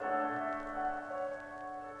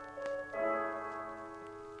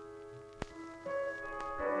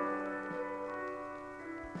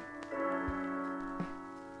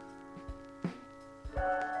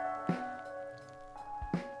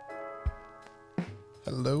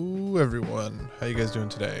Hello, everyone. How you guys doing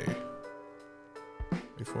today?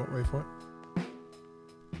 Wait for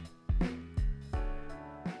it.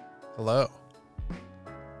 Hello.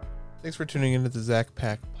 Thanks for tuning into the Zack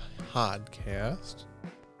Pack podcast.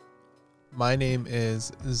 My name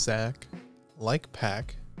is Zack, like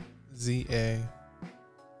Pack, Z-A-C-K.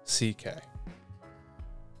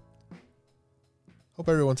 Hope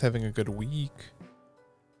everyone's having a good week.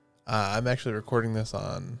 I'm actually recording this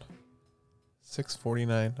on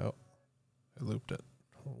 6:49. Oh, I looped it.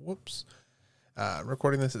 Whoops.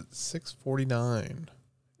 Recording this at 6:49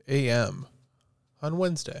 a.m. on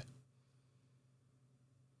Wednesday.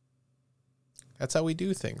 That's how we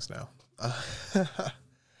do things now.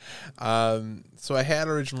 So I had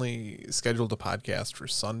originally scheduled a podcast for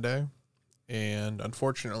Sunday, and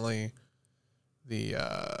unfortunately, the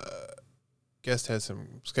guest had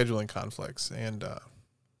some scheduling conflicts, and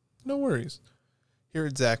no worries. Here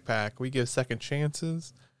at Zack Pack, we give second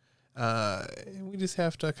chances. And we just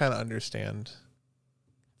have to kind of understand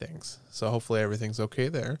things. So hopefully everything's okay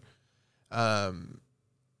there. And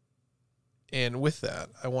with that,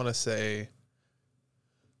 I want to say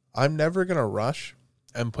I'm never going to rush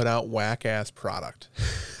and put out whack-ass product.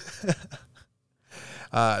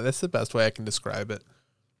 That's the best way I can describe it.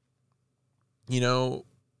 You know,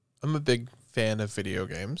 I'm a big fan of video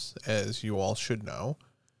games, as you all should know.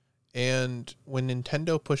 And when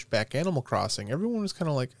Nintendo pushed back Animal Crossing, everyone was kind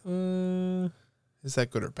of like, is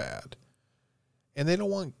that good or bad? And they don't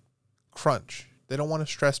want crunch. They don't want to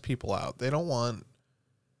stress people out. They don't want...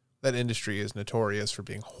 That industry is notorious for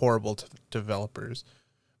being horrible to developers,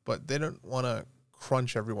 but they don't want to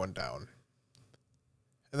crunch everyone down.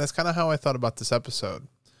 And that's kind of how I thought about this episode.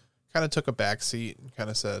 Kind of took a back seat and kind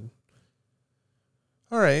of said,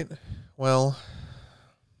 all right, well,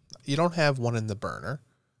 you don't have one in the burner.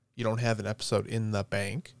 You don't have an episode in the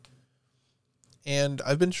bank. And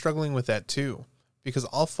I've been struggling with that too, because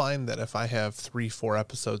I'll find that if I have 3-4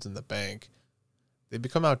 episodes in the bank, they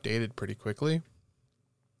become outdated pretty quickly.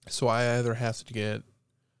 So I either have to get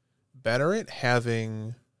better at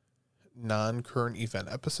having non-current event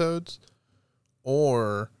episodes,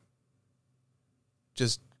 or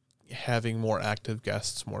just having more active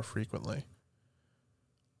guests more frequently.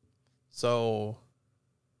 So,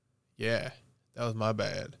 yeah, that was my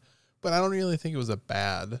bad. But I don't really think it was a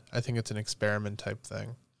bad. I think it's an experiment type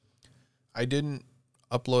thing. I didn't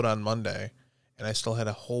upload on Monday, and I still had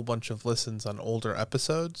a whole bunch of listens on older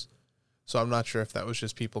episodes. So I'm not sure if that was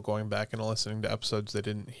just people going back and listening to episodes they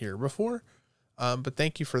didn't hear before. But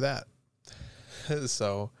thank you for that.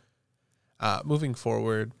 So moving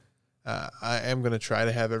forward, I am going to try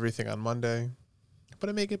to have everything on Monday, but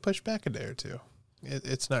I may get pushed back a day or two.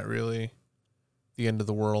 It's not really the end of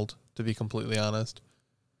the world, to be completely honest.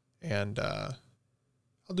 And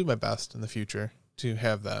I'll do my best in the future to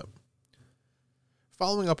have that.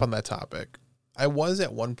 Following up on that topic, I was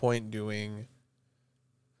at one point doing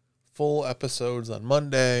full episodes on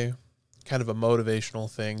Monday, kind of a motivational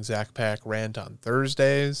thing, Zack Pack Rant on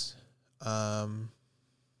Thursdays. That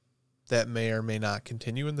may or may not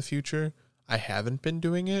continue in the future. I haven't been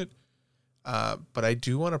doing it, but I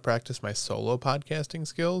do want to practice my solo podcasting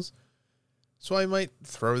skills. So I might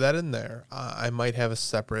throw that in there. I might have a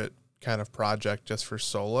separate kind of project just for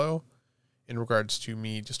solo in regards to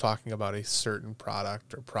me just talking about a certain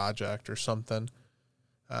product or project or something.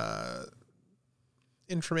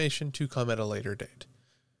 Information to come at a later date.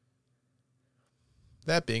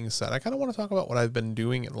 That being said, I kind of want to talk about what I've been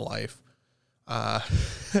doing in life.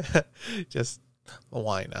 Just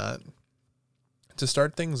why not? To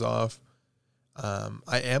start things off,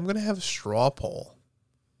 I am going to have a Strawpoll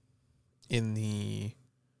in the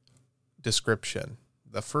description.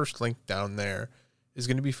 The first link down there is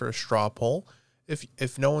going to be for a Strawpoll.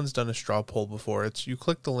 If no one's done a Strawpoll before, it's you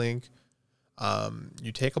click the link,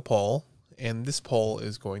 you take a poll, and this poll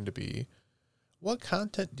is going to be, what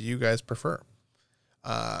content do you guys prefer?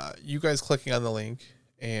 You guys clicking on the link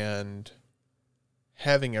and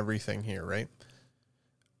having everything here, right?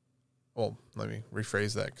 Well, let me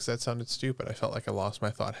rephrase that because that sounded stupid. I felt like I lost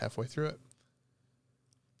my thought halfway through it.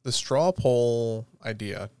 The straw poll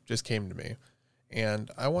idea just came to me, and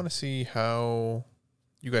I want to see how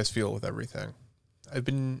you guys feel with everything. I've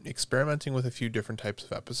been experimenting with a few different types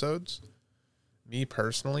of episodes. Me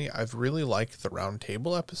personally, I've really liked the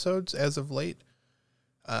roundtable episodes as of late.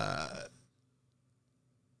 They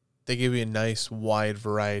give you a nice wide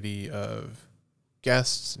variety of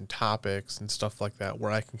guests and topics and stuff like that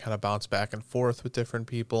where I can kind of bounce back and forth with different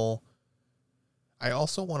people. I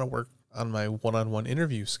also want to work on my one-on-one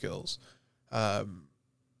interview skills.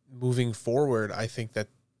 Moving forward, I think that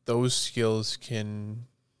those skills can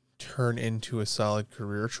turn into a solid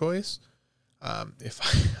career choice if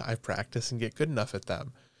I practice and get good enough at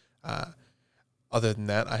them. Other than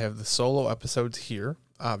that, I have the solo episodes here,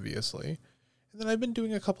 obviously. And then I've been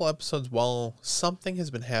doing a couple episodes while something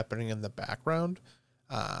has been happening in the background.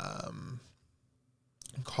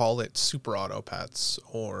 Call it Super Auto Pets,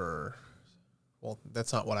 or, well,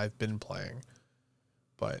 that's not what I've been playing.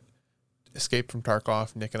 But Escape from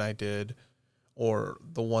Tarkov, Nick and I did, or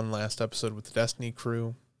the one last episode with the Destiny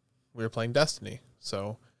crew, we were playing Destiny.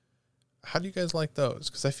 So how do you guys like those?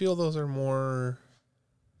 Because I feel those are more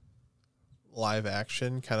live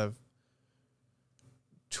action, kind of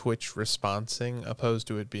Twitch responsing, opposed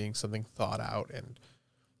to it being something thought out and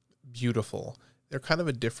beautiful. They're kind of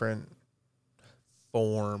a different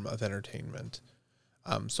form of entertainment.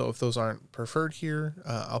 So if those aren't preferred here,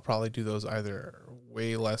 I'll probably do those either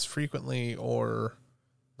way less frequently or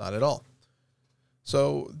not at all.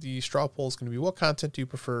 So the straw poll is going to be, what content do you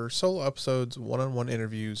prefer? Solo episodes, one-on-one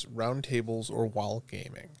interviews, roundtables, or while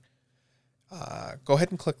gaming? Go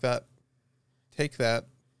ahead and click that. Take that.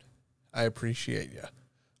 I appreciate you.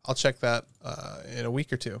 I'll check that in a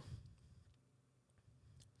week or two.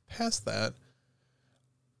 Past that,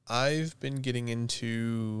 I've been getting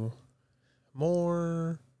into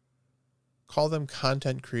more, call them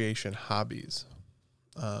content creation hobbies.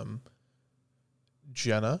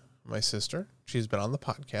 Jenna, my sister, she's been on the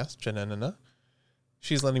podcast, Jenna.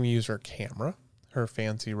 She's letting me use her camera, her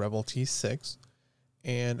fancy Rebel T6,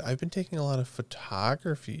 and I've been taking a lot of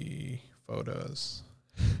photography photos.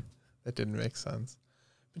 That didn't make sense.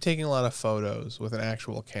 I've been taking a lot of photos with an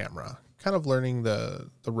actual camera, kind of learning the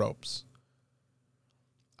ropes.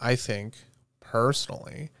 I think,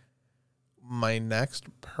 personally, my next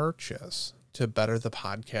purchase to better the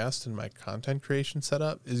podcast and my content creation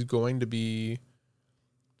setup is going to be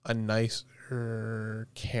a nicer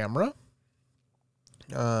camera,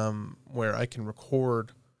 where I can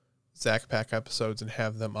record Zack Pack episodes and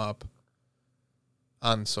have them up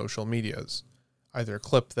on social medias. Either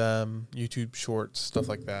clip them, YouTube shorts, stuff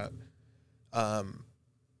like that.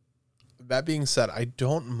 That being said, I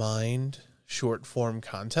don't mind short form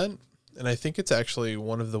content, and I think it's actually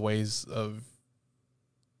one of the ways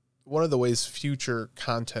future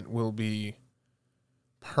content will be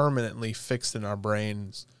permanently fixed in our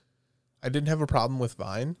brains. I didn't have a problem with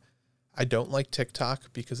Vine. I don't like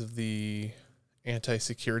TikTok because of the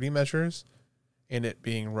anti-security measures and it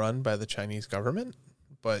being run by the Chinese government.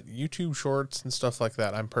 But YouTube shorts and stuff like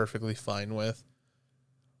that, I'm perfectly fine with.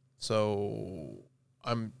 So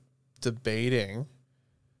I'm debating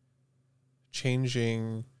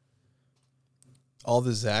changing all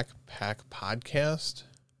the Zack Pack podcast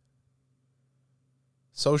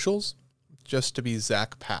socials just to be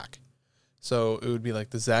Zack Pack. So it would be like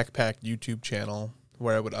the Zack Pack YouTube channel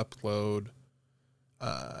where I would upload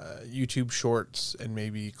YouTube shorts and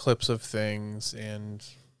maybe clips of things and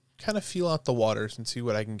kind of feel out the waters and see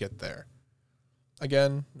what I can get there.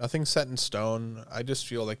 Again, nothing's set in stone. I just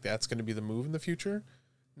feel like that's going to be the move in the future.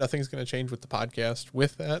 Nothing's going to change with the podcast.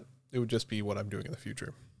 With that, it would just be what I'm doing in the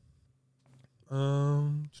future.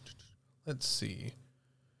 Let's see.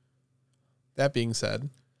 That being said,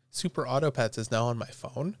 Super Auto Pets is now on my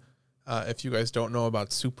phone. If you guys don't know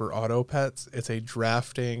about Super Auto Pets, it's a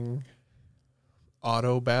drafting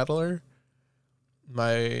auto battler.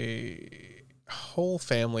 My whole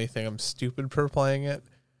family think I'm stupid for playing it.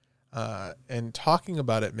 And talking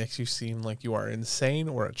about it makes you seem like you are insane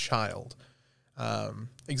or a child.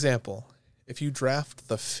 Example, if you draft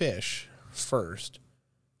the fish first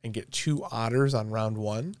and get 2 otters on round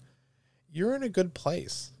 1, you're in a good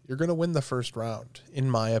place. You're going to win the first round, in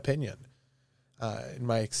my opinion, in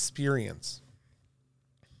my experience.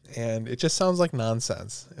 And it just sounds like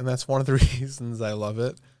nonsense. And that's one of the reasons I love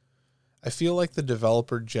it. I feel like the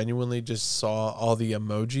developer genuinely just saw all the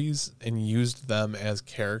emojis and used them as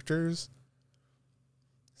characters.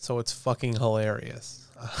 So it's fucking hilarious.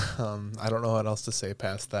 I don't know what else to say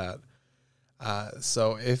past that.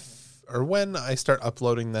 So if or when I start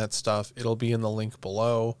uploading that stuff, it'll be in the link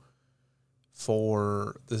below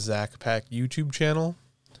for the Zack Pack YouTube channel,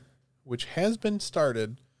 which has been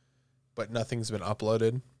started, but nothing's been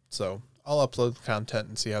uploaded. So I'll upload content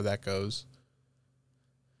and see how that goes.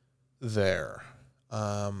 There.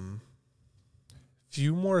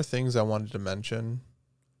 Few more things I wanted to mention.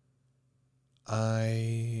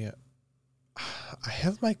 I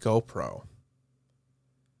have my GoPro.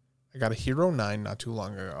 I got a Hero 9 not too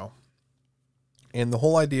long ago. And the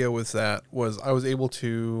whole idea with that was I was able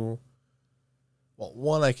to, well,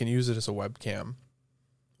 one, I can use it as a webcam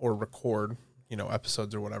or record,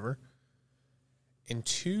 episodes or whatever. And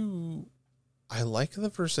 2, I like the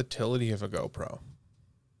versatility of a GoPro.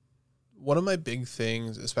 one of my big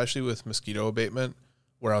things, especially with mosquito abatement,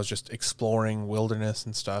 where I was just exploring wilderness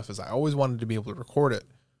and stuff, is I always wanted to be able to record it.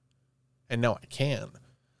 And now I can.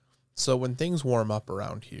 So when things warm up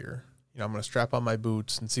around here, I'm going to strap on my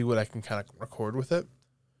boots and see what I can kind of record with it.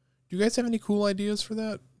 Do you guys have any cool ideas for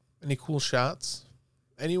that? Any cool shots?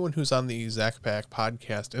 Anyone who's on the Zack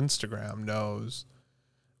podcast Instagram knows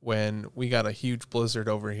when we got a huge blizzard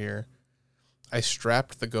over here, I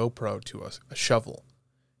strapped the GoPro to a shovel,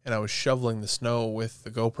 and I was shoveling the snow with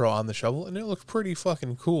the GoPro on the shovel, and it looked pretty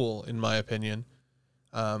fucking cool, in my opinion.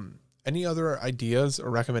 Any other ideas or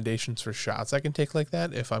recommendations for shots I can take like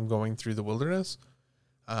that if I'm going through the wilderness?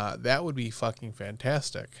 That would be fucking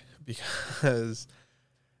fantastic, because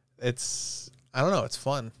it's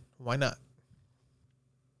fun. Why not?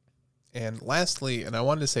 And lastly, and I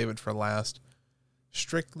wanted to save it for last,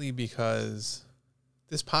 strictly because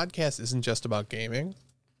this podcast isn't just about gaming,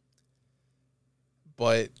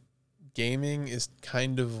 but gaming is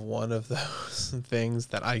kind of one of those things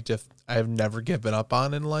that I have never given up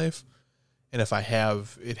on in life. And if I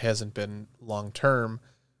have, it hasn't been long term.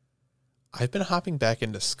 I've been hopping back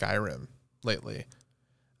into Skyrim lately.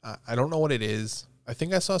 I don't know what it is. I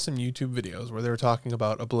think I saw some YouTube videos where they were talking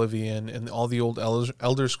about Oblivion and all the old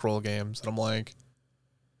Elder Scroll games. And I'm like,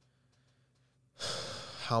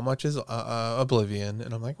 how much is Oblivion?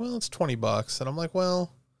 And I'm like, well, it's $20. And I'm like,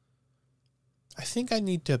 well, I think I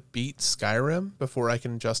need to beat Skyrim before I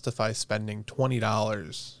can justify spending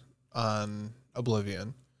 $20 on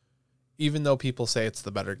Oblivion, even though people say it's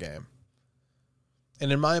the better game.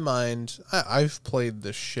 And in my mind, I've played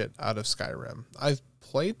the shit out of Skyrim. I've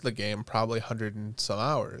played the game probably 100 and some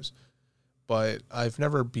hours, but I've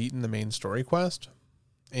never beaten the main story quest.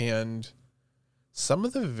 And some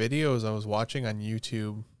of the videos I was watching on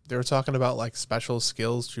YouTube, they were talking about like special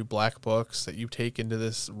skills through black books that you take into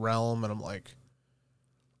this realm. And I'm like,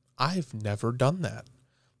 I've never done that.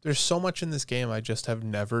 There's so much in this game I just have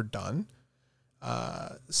never done.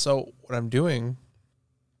 So what I'm doing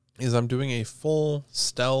is I'm doing a full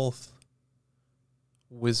stealth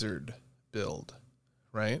wizard build,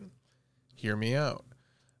 right? Hear me out.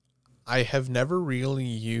 I have never really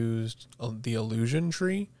used the illusion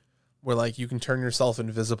tree, where like you can turn yourself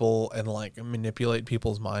invisible and like manipulate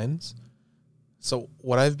people's minds. So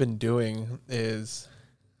what I've been doing is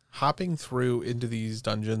hopping through into these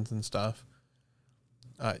dungeons and stuff,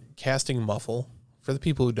 casting muffle. For the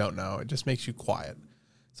people who don't know, it just makes you quiet.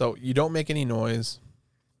 So you don't make any noise.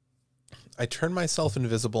 I turn myself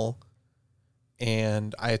invisible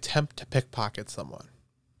and I attempt to pickpocket someone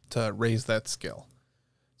to raise that skill.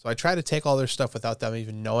 So I try to take all their stuff without them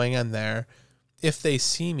even knowing I'm there. If they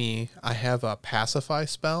see me, I have a pacify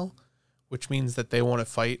spell, which means that they won't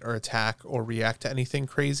fight or attack or react to anything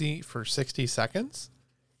crazy for 60 seconds.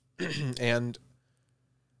 And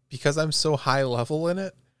because I'm so high level in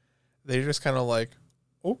it, they're just kind of like,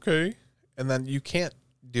 okay. And then you can't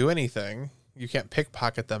do anything. You can't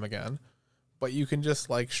pickpocket them again. But you can just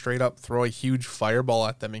like straight up throw a huge fireball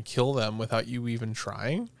at them and kill them without you even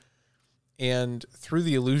trying. And through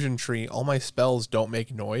the illusion tree, all my spells don't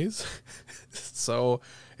make noise. So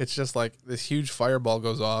it's just like this huge fireball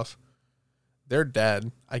goes off. They're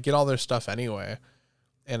dead. I get all their stuff anyway.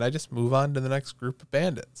 And I just move on to the next group of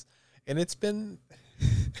bandits. And it's been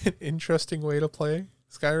an interesting way to play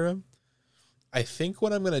Skyrim. I think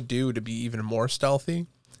what I'm going to do to be even more stealthy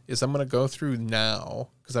is I'm going to go through now,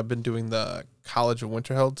 because I've been doing the College of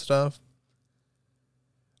Winterheld stuff.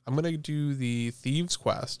 I'm going to do the Thieves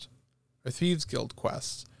quest, or Thieves Guild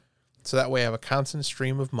quests. So that way I have a constant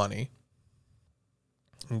stream of money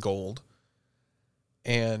and gold,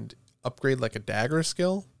 and upgrade like a dagger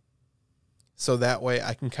skill. So that way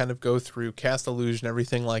I can kind of go through, cast illusion,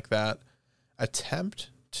 everything like that, attempt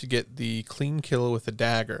to get the clean kill with the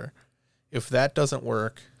dagger. If that doesn't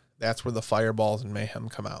work, that's where the fireballs and mayhem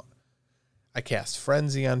come out. I cast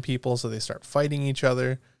frenzy on people so they start fighting each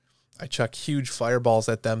other. I chuck huge fireballs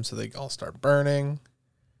at them so they all start burning.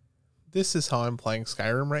 This is how I'm playing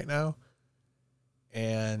Skyrim right now.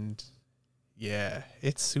 And yeah,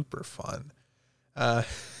 it's super fun. All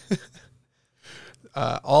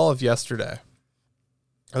of yesterday,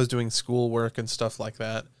 I was doing schoolwork and stuff like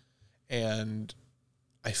that. And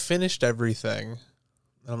I finished everything.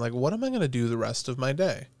 And I'm like, what am I going to do the rest of my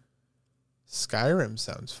day? Skyrim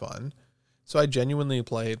sounds fun. So I genuinely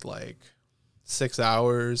played like 6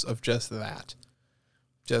 hours of just that.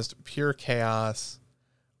 Just pure chaos,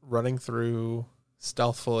 running through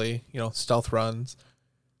stealthfully, stealth runs,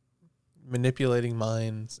 manipulating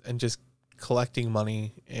minds, and just collecting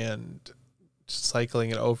money and just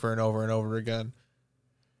cycling it over and over and over again.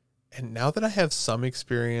 And now that I have some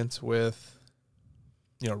experience with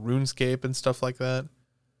RuneScape and stuff like that.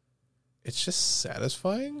 It's just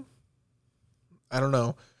satisfying. I don't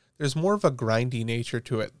know. There's more of a grindy nature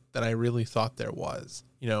to it than I really thought there was.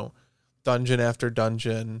 Dungeon after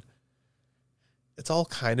dungeon. It's all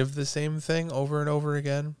kind of the same thing over and over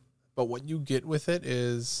again. But what you get with it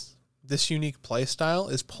is this unique play style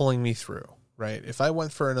is pulling me through, right? If I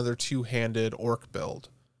went for another two-handed orc build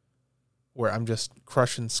where I'm just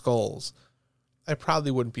crushing skulls, I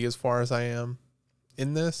probably wouldn't be as far as I am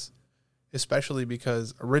in this, especially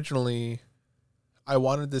because originally I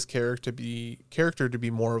wanted this character to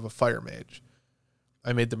be more of a fire mage.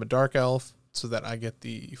 I made them a dark elf so that I get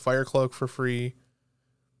the fire cloak for free,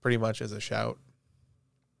 pretty much as a shout.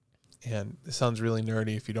 And it sounds really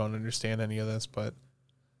nerdy if you don't understand any of this, but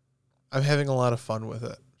I'm having a lot of fun with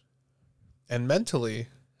it. And mentally,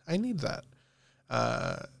 I need that.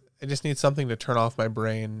 I just need something to turn off my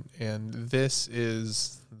brain, and this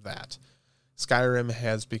is that. Skyrim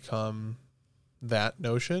has become that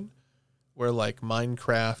notion, where like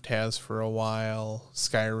Minecraft has for a while,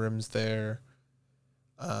 Skyrim's there.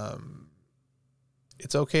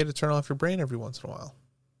 It's okay to turn off your brain every once in a while.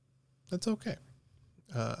 That's okay.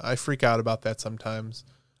 I freak out about that sometimes.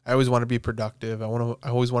 I always want to be productive. I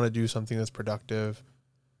always want to do something that's productive.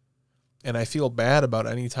 And I feel bad about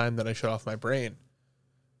any time that I shut off my brain.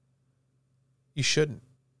 You shouldn't.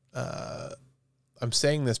 I'm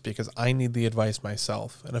saying this because I need the advice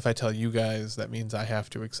myself. And if I tell you guys, that means I have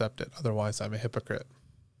to accept it. Otherwise, I'm a hypocrite.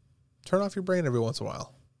 Turn off your brain every once in a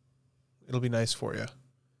while. It'll be nice for you.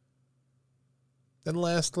 Then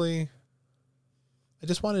lastly, I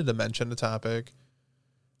just wanted to mention a topic.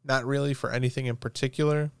 Not really for anything in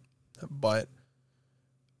particular, but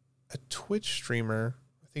a Twitch streamer,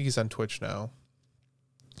 I think he's on Twitch now,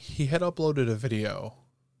 he had uploaded a video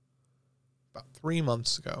about 3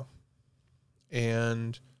 months ago.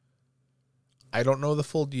 And I don't know the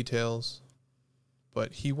full details,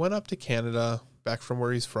 but he went up to Canada, back from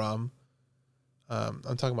where he's from. I'm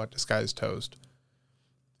talking about Disguised Toast.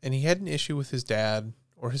 And he had an issue with his dad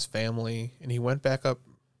or his family, and he went back up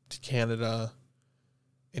to Canada.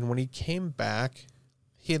 And when he came back,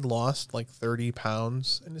 he had lost like 30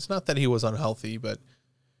 pounds. And it's not that he was unhealthy, but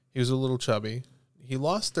he was a little chubby. He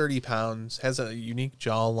lost 30 pounds, has a unique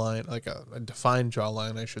jawline, like a defined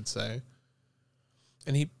jawline, I should say.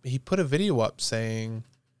 And he put a video up saying,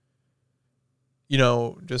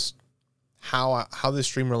 just how this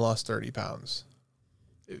streamer lost 30 pounds.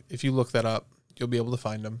 If you look that up, you'll be able to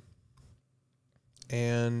find him.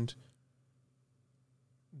 And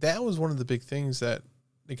that was one of the big things that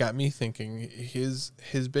it got me thinking. His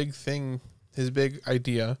big thing, his big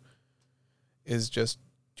idea is just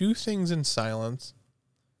do things in silence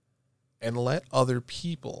and let other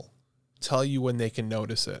people tell you when they can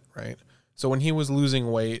notice it, right? So when he was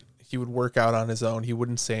losing weight, he would work out on his own. He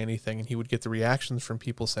wouldn't say anything, and he would get the reactions from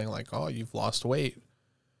people saying like, oh, you've lost weight.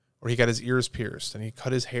 Or he got his ears pierced and he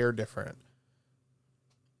cut his hair different.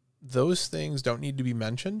 Those things don't need to be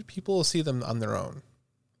mentioned. People will see them on their own.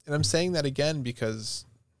 And I'm saying that again because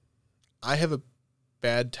I have a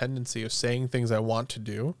bad tendency of saying things I want to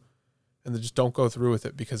do and then just don't go through with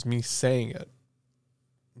it because me saying it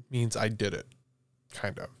means I did it,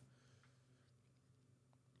 kind of.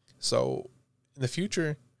 So in the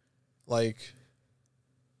future, I'm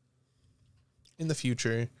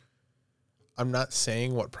not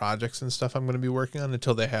saying what projects and stuff I'm going to be working on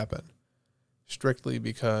until they happen, strictly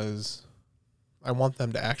because I want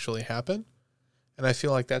them to actually happen. And I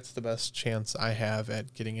feel like that's the best chance I have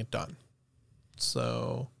at getting it done.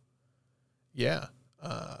 So, yeah.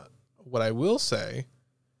 What I will say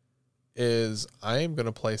is I am going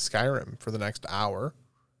to play Skyrim for the next hour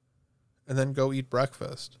and then go eat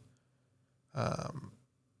breakfast.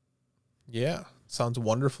 Yeah, sounds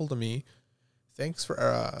wonderful to me. Thanks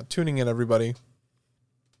for tuning in, everybody.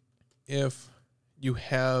 If you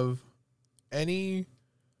have any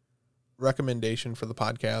recommendation for the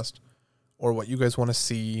podcast or what you guys want to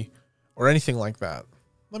see or anything like that,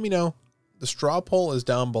 let me know. The Strawpoll is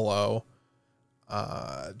down below.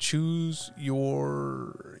 Choose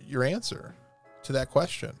your answer to that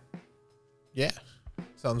question. Yeah,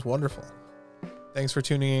 sounds wonderful. Thanks for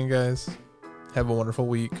tuning in, guys. Have a wonderful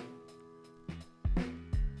week.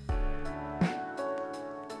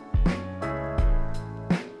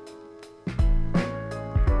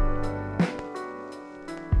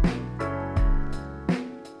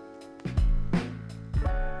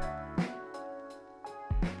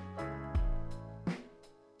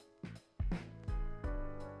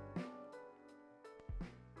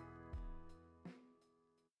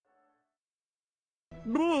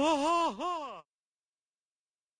 Blah,